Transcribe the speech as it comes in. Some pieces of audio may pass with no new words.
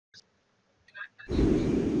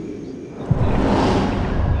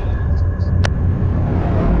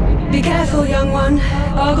Be careful, young one.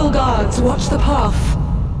 Urgle guards, watch the path.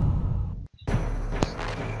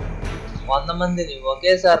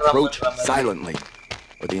 Approach silently,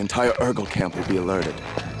 or the entire Urgle camp will be alerted.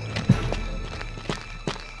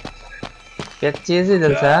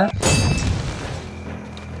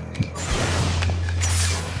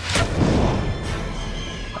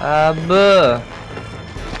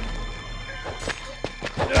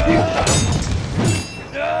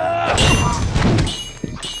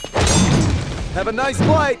 Have a nice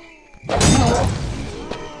flight.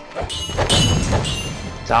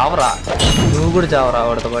 చావరా నువ్వు కూడా చావరా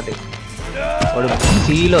వాడితో పాటి వాడు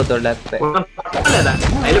seal అవుతాడు లేకపోతే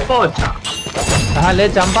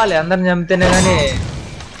లేదు చంపాలి అందరిని చంపితేనే కానీ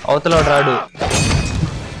అవతల వాడు రాడు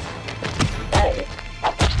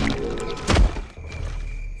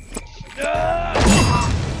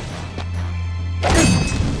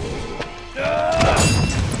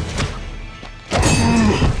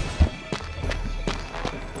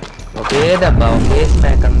ఒకే దెబ్బ ఒకే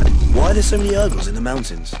స్మాక్ అందరికి Why are there so many Urgles in the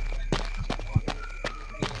mountains?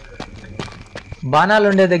 బాణాలు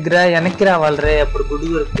ఉండే దగ్గర వెనక్కి రావాలి రే అప్పుడు గుడి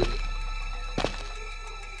దొరుకుతుంది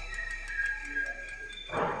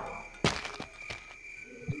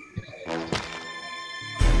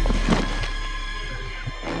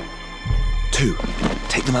Two.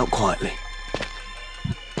 Take them out quietly.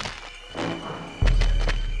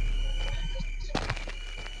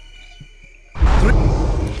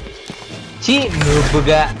 చీ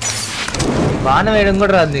నువ్వుగా బాణం వేయడం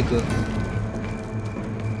కూడా రాదు నీకు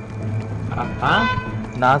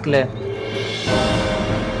నాకులే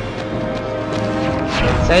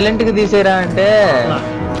సైలెంట్ గా తీసేరా అంటే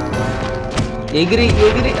ఎగిరి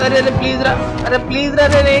ఎగిరి అరే ప్లీజ్ రా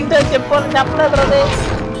నేను ఏంటో చెప్పాలని చెప్పలేదు అదే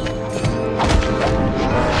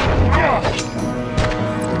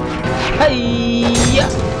అయ్యా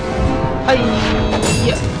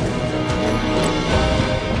అయ్యా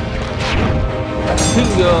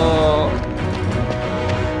అయ్యో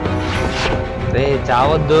రే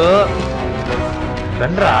చావద్దు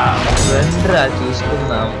రండ్రా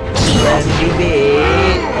చూసుకుందాం రండిదే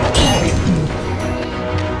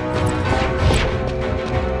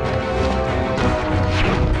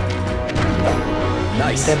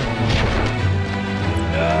Nice.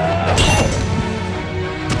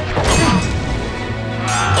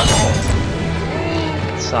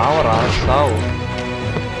 సావరా సావు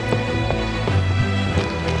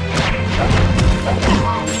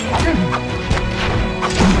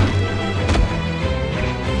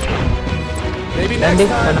రండి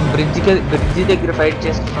మనం బ్రిడ్జి దగ్గర ఫైట్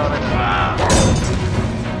చేస్తున్నాం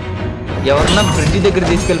ఎవరన్నా బ్రిడ్జి దగ్గర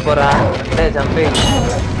తీసుకెళ్ళిపోరా అంటే చంపే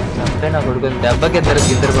నా కొడుకు దెబ్బకి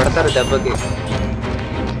ఇద్దరు పడతారు దెబ్బకి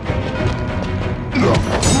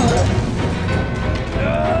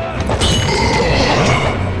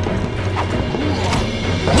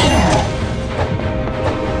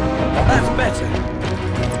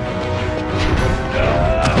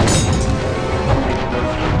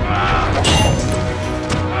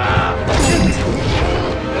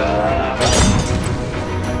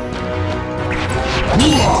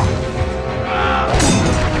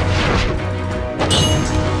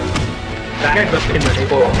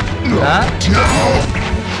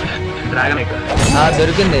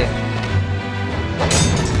దొరికింది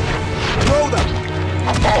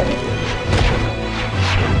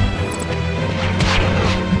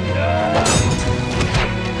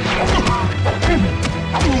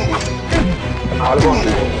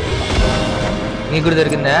నీకు కూడా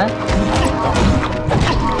దొరికిందా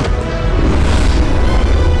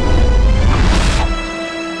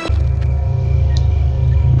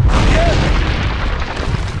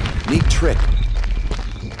Neat trick.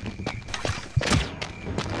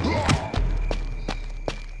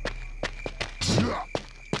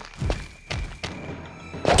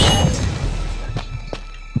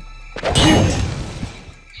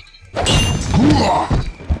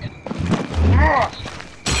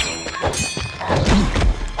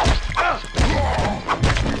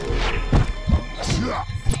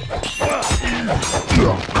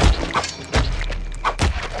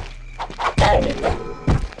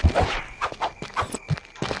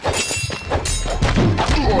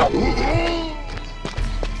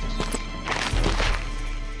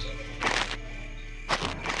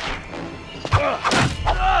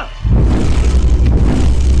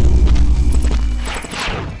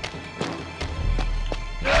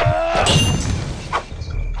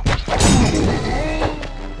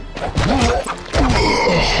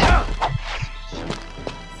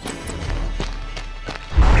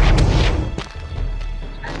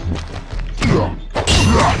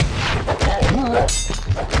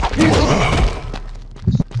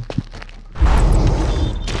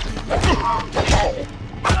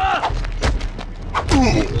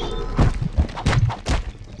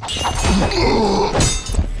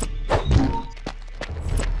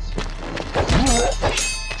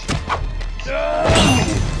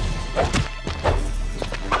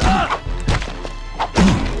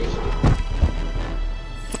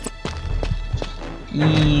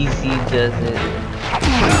 Easy does it.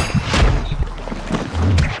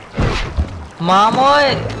 Mamoy,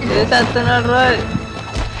 this is not right.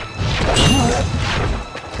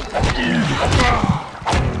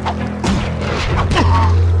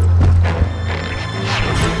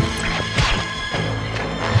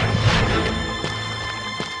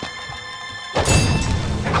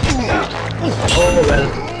 Oh well.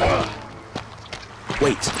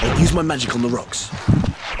 Wait, I'll use my magic on the rocks.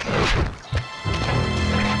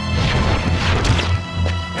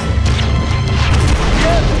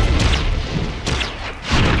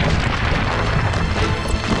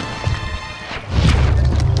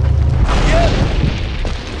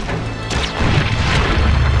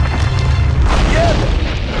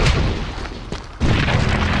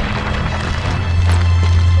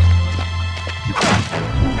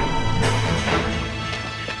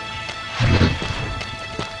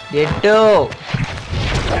 Getto.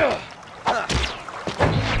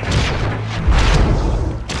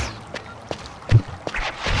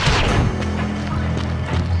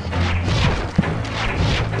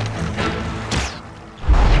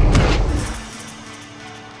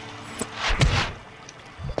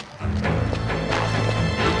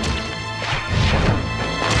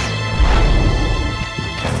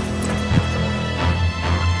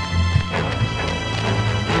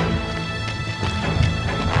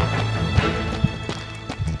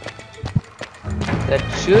 That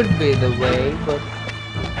should be the way, but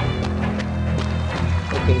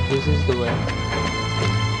okay, this is the way.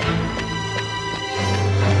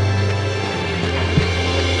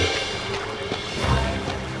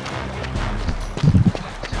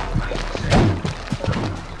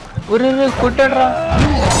 Ure kuttadra.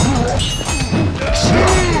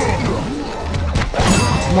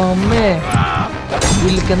 Mamme,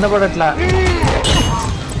 వీళ్ళు కింద పడట్లా.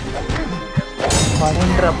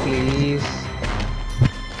 పడండ్రా please.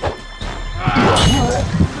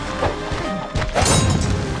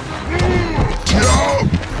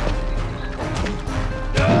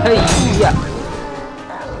 Iya.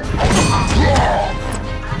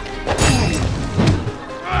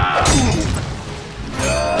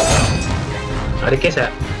 అరికేసా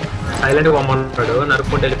silent గా పొమ్మన్నాడు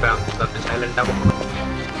నరుక్కుంటూ వెళ్ళిపోయాం silent గా.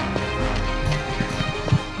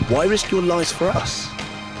 Why risk your lives for us?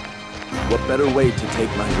 What better way to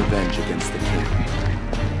take my revenge against the king?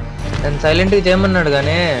 And silent గా చేయమన్నాడు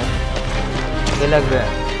గానీ ఇలాగ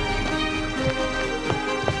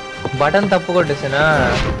బటన్ తప్పు కొట్టేసానా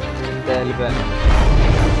అంతే వెళ్ళిపోయా.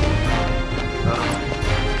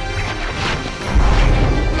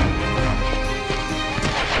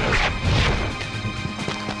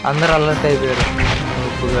 అందరు అలర్ట్ అయిపోయారు.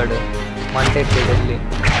 ఉప్పుగాడు మంటెట్టి వెళ్ళి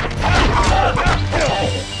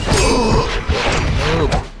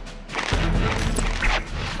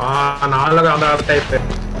నాలుగు అలర్ట్ అయిపోయారు.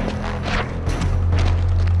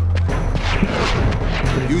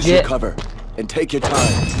 Use your cover and take your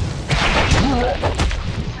time.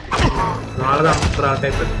 నాలుగు అలర్ట్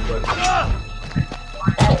అయిపోయారు.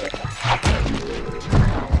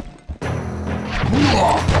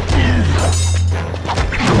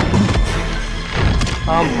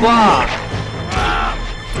 అబ్బా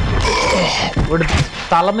ఇప్పుడు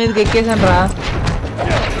తల మీదకి ఎక్కేసాను రా.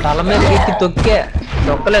 తల మీదకి ఎక్కి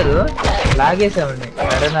తొక్కలేదు, లాగేసామండి.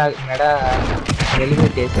 మెడ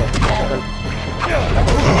వెలిపెట్టేసా.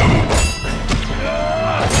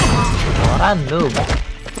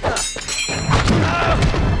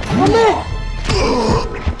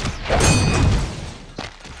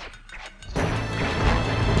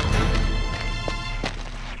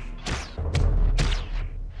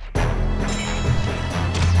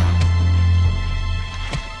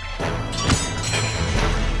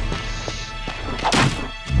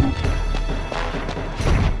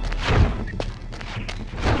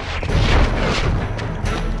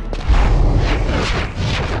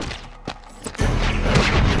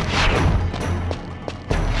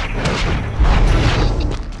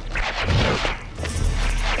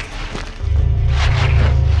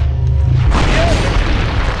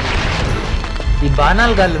 ఈ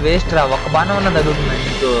బాణాలు గాళ్ళు వేస్ట్ రా. ఒక్క బాణం అన్న తగ్గుతుంది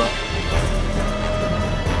నీకు.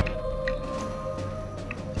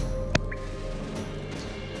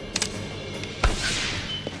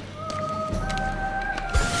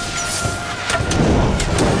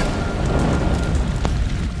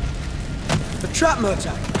 trap,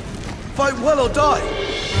 Murtagh. Fight well or die.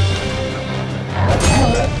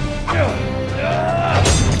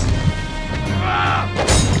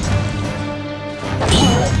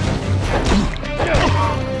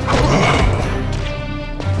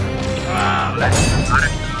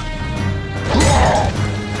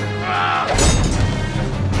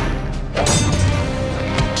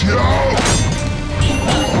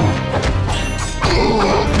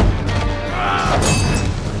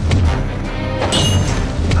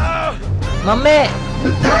 Mummy!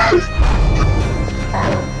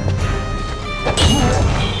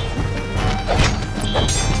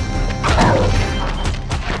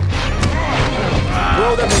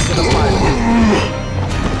 Throw them into the fire.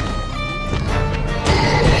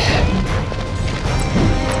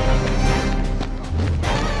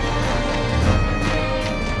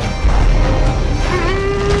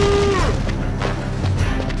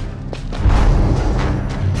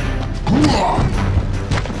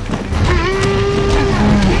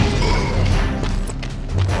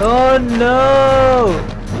 Oh no!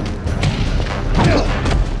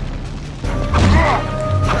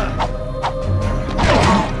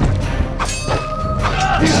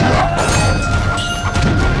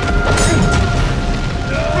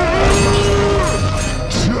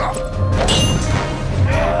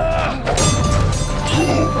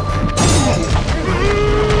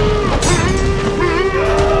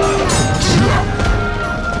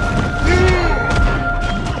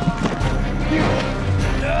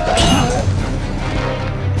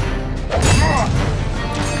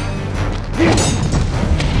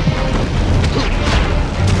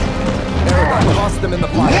 Eragon, toss them in the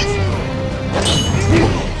fires.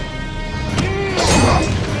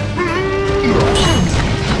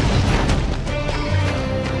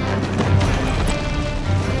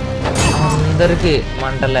 అందరికి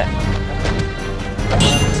మంటలే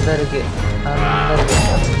అందరికి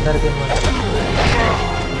మంటలే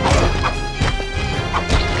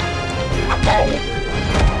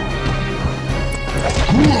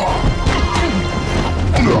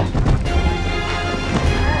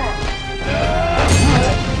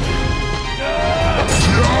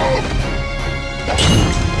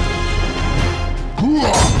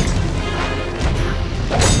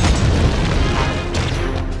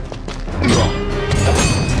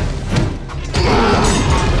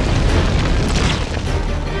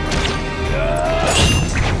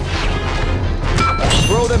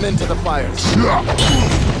Throw them into the fires.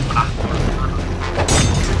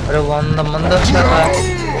 అరే 100 మంది వస్తారా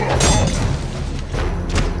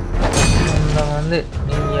 100 మంది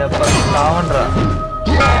కావండ్రా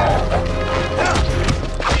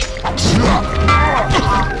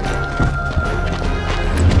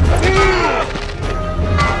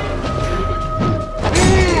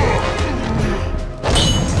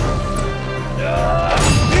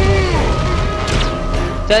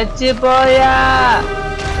చచ్చిపోయా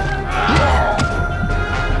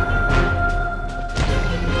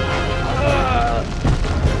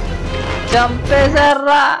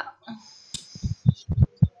చంపేశారా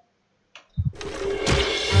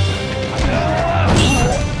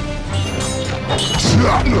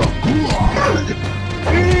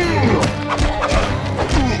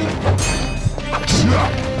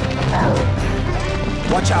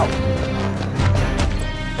Watch out.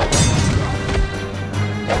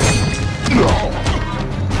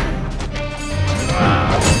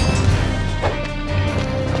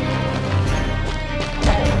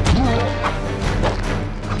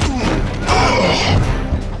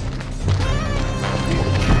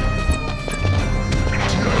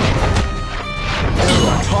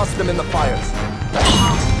 Toss them in the fires.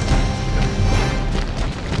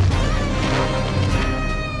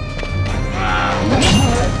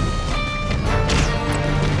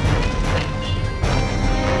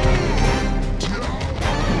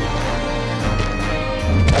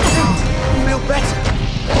 Feel better.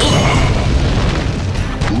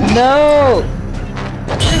 No!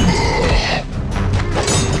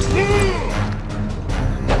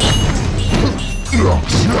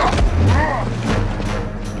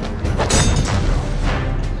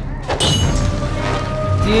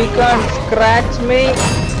 You can't scratch me.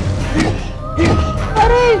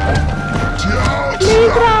 Hurry!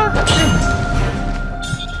 Libra!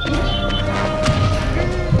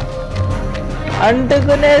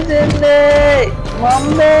 అంటుకునేసింది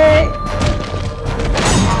mummy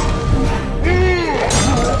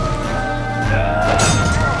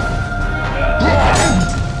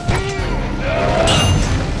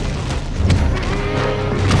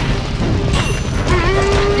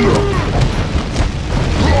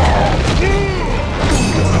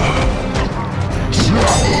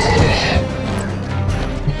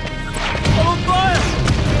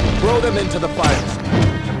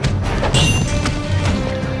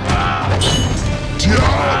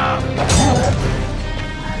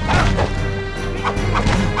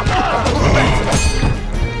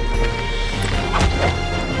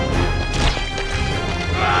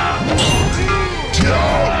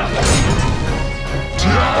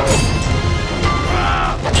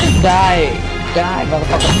Die,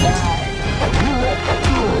 motherfucker, die.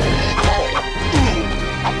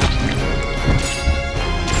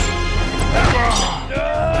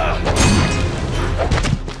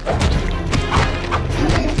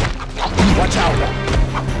 Watch out!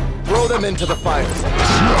 Throw them into the fire.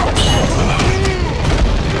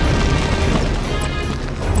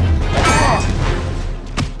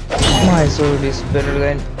 My sword is better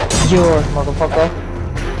than yours, motherfucker.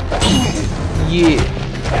 Yeah.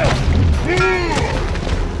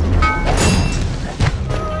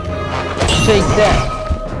 Take that.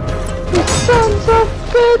 You sons of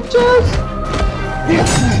bitches.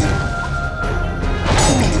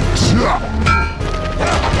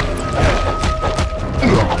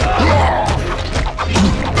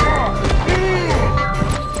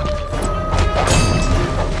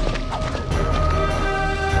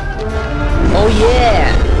 Oh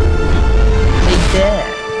yeah! Take that.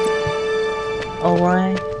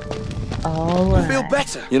 Alright. Feel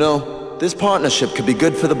better. You know, this partnership could be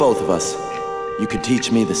good for the both of us. You could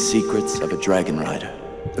teach me the secrets of a dragon rider.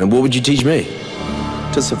 And what would you teach me?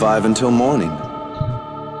 To survive until morning.